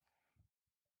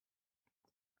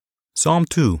Psalm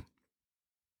 2.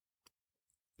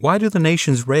 Why do the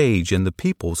nations rage and the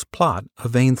peoples plot a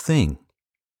vain thing?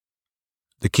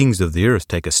 The kings of the earth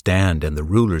take a stand, and the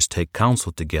rulers take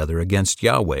counsel together against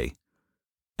Yahweh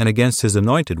and against his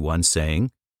anointed one,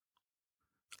 saying,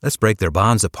 Let's break their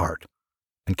bonds apart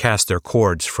and cast their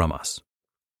cords from us.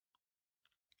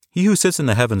 He who sits in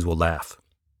the heavens will laugh.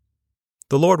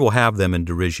 The Lord will have them in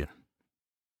derision.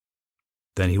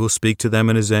 Then he will speak to them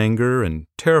in his anger and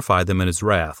terrify them in his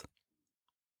wrath.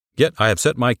 Yet I have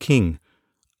set my king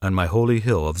on my holy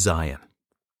hill of Zion.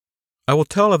 I will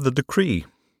tell of the decree.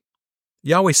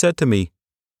 Yahweh said to me,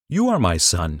 You are my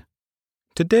son.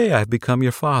 Today I have become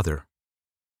your father.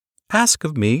 Ask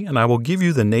of me, and I will give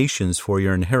you the nations for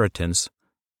your inheritance,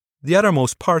 the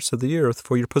uttermost parts of the earth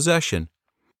for your possession.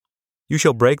 You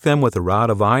shall break them with a rod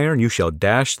of iron, you shall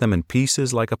dash them in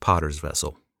pieces like a potter's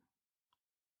vessel.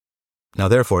 Now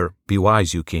therefore be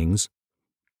wise, you kings.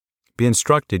 Be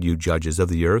instructed, you judges of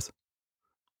the earth.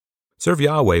 Serve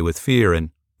Yahweh with fear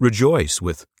and rejoice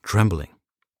with trembling.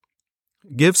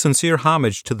 Give sincere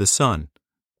homage to the Son,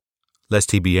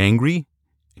 lest he be angry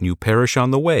and you perish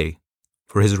on the way,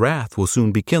 for his wrath will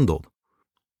soon be kindled.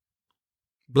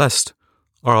 Blessed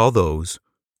are all those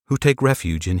who take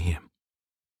refuge in him.